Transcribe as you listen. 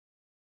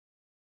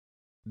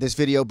This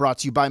video brought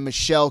to you by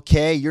Michelle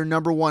K, your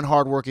 #1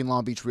 hardworking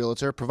Long Beach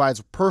realtor,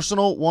 provides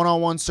personal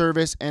one-on-one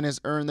service and has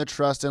earned the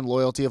trust and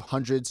loyalty of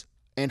hundreds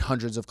and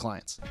hundreds of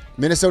clients.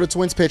 Minnesota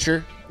Twins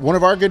pitcher, one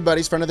of our good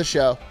buddies, friend of the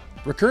show,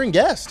 recurring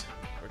guest.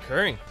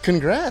 Recurring.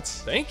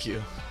 Congrats. Thank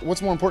you.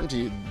 What's more important to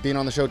you, being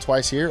on the show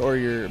twice here or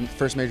your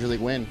first major league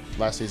win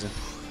last season?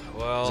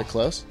 Well, is it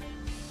close?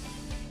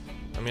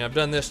 I mean, I've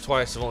done this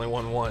twice. I've only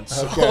won once.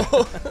 So.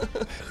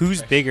 Okay.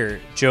 Who's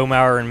bigger, Joe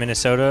Mauer in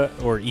Minnesota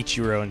or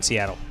Ichiro in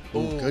Seattle?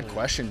 Ooh, good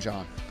question,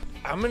 John.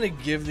 I'm going to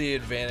give the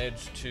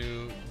advantage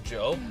to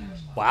Joe.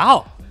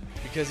 Wow.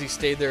 Because he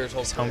stayed there his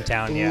whole career.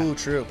 Hometown, yeah. Ooh,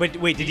 true. But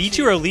wait, did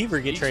Ichiro leave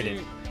or get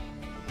traded?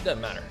 Doesn't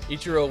matter.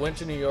 Ichiro went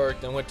to New York,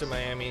 then went to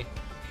Miami.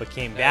 But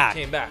came back.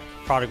 Came back.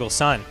 Prodigal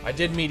son. I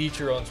did meet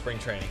Ichiro in spring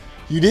training.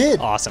 You did?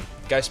 Awesome.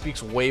 Guy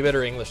speaks way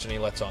better English than he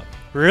lets on.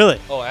 Really?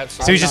 Oh,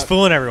 absolutely. So he's just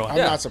fooling everyone. I'm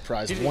not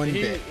surprised one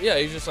bit. Yeah,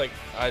 he's just like,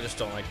 I just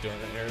don't like doing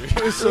the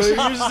interviews. So he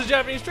uses the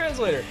Japanese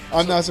translator.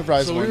 I'm not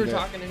surprised So one we were bit.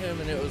 talking to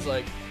him, and it was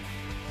like,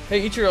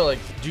 hey, Ichiro, like,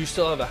 do you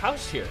still have a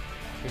house here?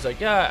 He's like,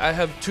 yeah, I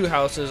have 2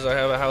 houses. I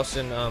have a house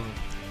in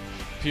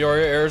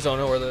Peoria,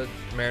 Arizona, where the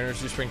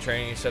Mariners do spring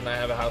training. He said, and I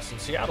have a house in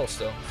Seattle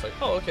still. It's like,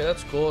 oh, okay,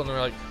 that's cool. And they're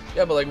like,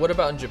 yeah, but like, what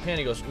about in Japan?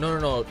 He goes,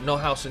 no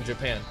house in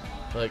Japan.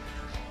 We're like,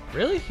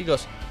 really? He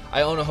goes,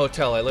 I own a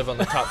hotel. I live on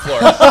the top floor.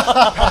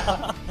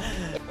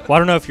 Well, I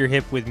don't know if you're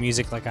hip with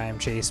music like I am,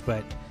 Chase,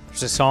 but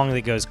there's a song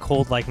that goes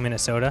 "Cold Like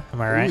Minnesota." Am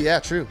I right? Ooh, yeah,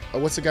 true.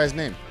 What's the guy's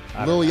name?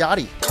 Lil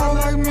Yachty. Cold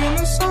like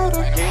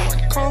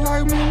Minnesota. Cold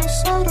like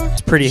Minnesota.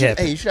 It's pretty hip.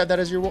 Hey, you should have that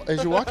as your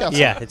walkout song.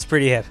 Yeah, it's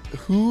pretty hip.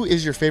 Who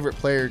is your favorite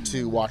player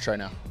to watch right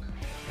now?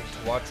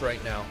 To watch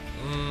right now.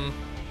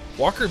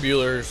 Walker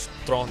Buehler's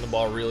throwing the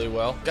ball really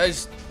well.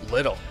 Guy's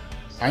little.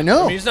 I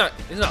know. I mean, he's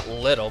not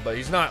little, but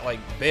he's not like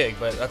big,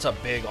 but that's a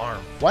big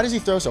arm. Why does he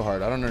throw so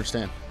hard? I don't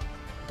understand.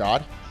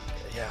 God?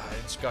 Yeah,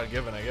 it's God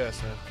given, I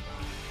guess, man.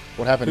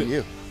 What happened to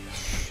you?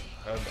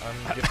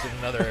 I'm gifted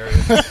in other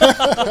areas.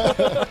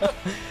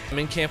 I'm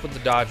in camp with the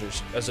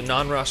Dodgers as a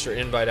non-roster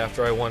invite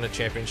after I won a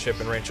championship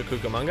in Rancho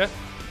Cucamonga.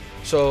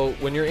 So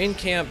when you're in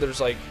camp,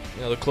 there's like,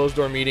 the closed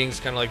door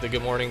meetings, kind of like the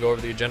good morning, go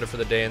over the agenda for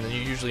the day, and then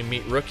you usually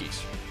meet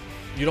rookies.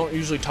 You don't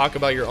usually talk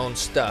about your own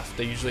stuff.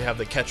 They usually have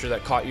the catcher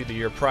that caught you the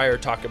year prior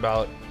talk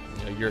about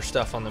your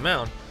stuff on the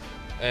mound.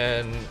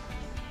 And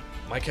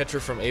my catcher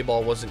from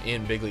A-ball wasn't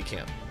in big league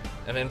camp.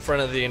 And in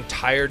front of the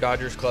entire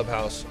Dodgers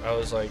clubhouse, I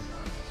was like,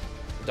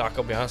 Doc,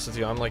 I'll be honest with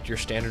you, I'm like your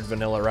standard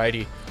vanilla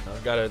righty.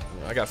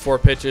 I got 4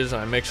 pitches,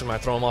 and I mix them, I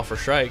throw them off for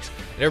strikes.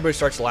 And everybody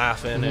starts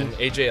laughing, and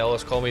A.J.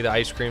 Ellis called me the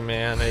ice cream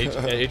man.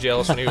 A.J.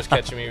 Ellis, when he was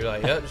catching me, he was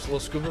like, yeah, just a little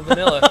scoop of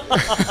vanilla.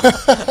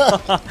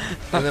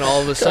 And then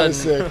all of a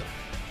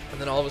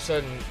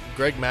sudden,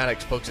 Greg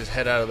Maddux pokes his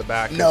head out of the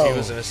back because he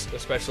was a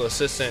special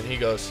assistant. He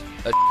goes,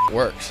 that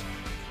works.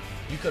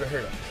 You could have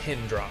heard a pin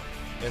drop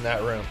in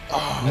that room.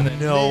 Oh, and then,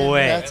 no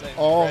way. That's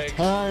all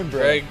time,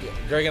 bro.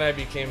 Greg and I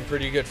became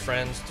pretty good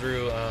friends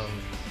through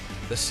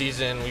the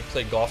season. We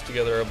played golf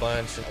together a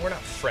bunch. We're not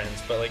friends,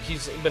 but like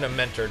he's been a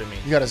mentor to me.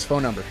 You got his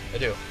phone number. I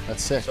do.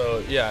 That's sick.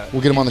 So yeah,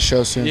 we'll get him on the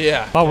show soon.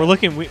 Yeah. Oh, we're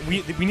looking. We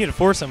need to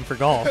force him for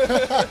golf.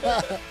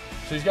 So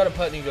he's got a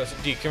putt, and he goes,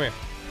 D, come here.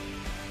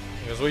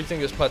 He goes, what do you think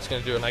this putt's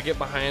gonna do? And I get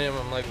behind him.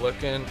 I'm like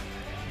looking.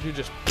 Dude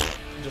just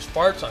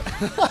farts on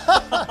me.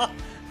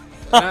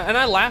 and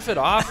I laugh it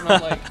off, and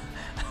I'm like,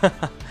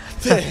 what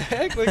the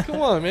heck? Like,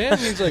 come on, man.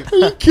 And he's like, are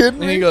you kidding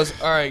me? And he goes,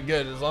 all right,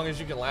 good. As long as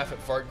you can laugh at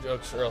fart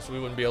jokes, or else we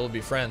wouldn't be able to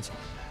be friends.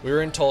 We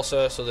were in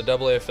Tulsa, so the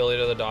AA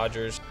affiliate of the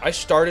Dodgers. I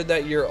started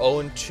that year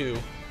 0-2,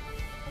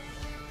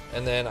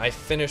 and then I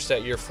finished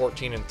that year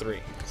 14-3.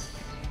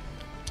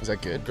 Is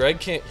that good? Greg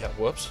can't. Yeah,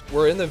 whoops.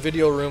 We're in the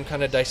video room,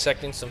 kind of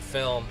dissecting some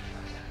film,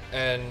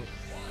 and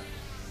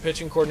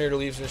pitching coordinator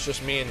leaves, and it's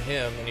just me and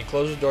him. And he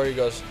closes the door. He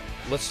goes,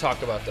 "Let's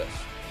talk about this."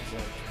 I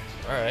was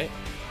like, "All right."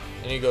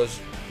 And he goes,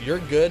 "You're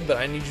good, but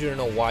I need you to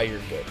know why you're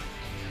good."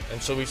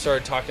 And so we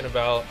started talking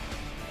about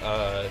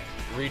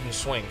reading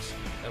swings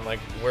and like,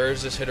 where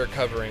is this hitter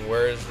covering?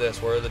 Where is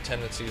this? Where are the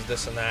tendencies?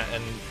 This and that.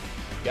 And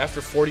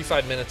after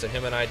 45 minutes of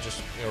him and I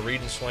just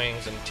reading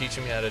swings and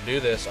teaching me how to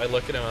do this, I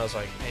look at him and I was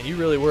like, man, you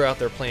really were out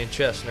there playing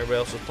chess, and everybody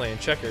else was playing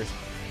checkers.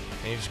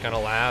 And he just kind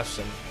of laughs,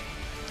 and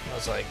I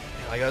was like,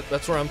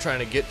 that's where I'm trying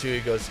to get to.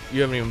 He goes,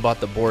 you haven't even bought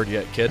the board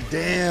yet, kid.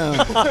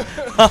 Damn.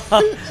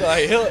 So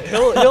like,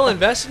 he'll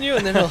invest in you,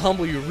 and then he'll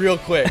humble you real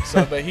quick.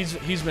 So, but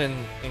he's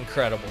been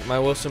incredible. My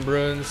Wilson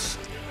Bruins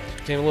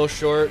came a little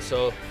short,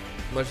 so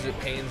much as it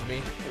pains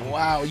me.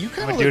 Wow, you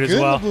kind of do look it good as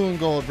well. in the blue and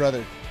gold,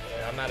 brother.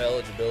 I'm out of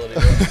eligibility.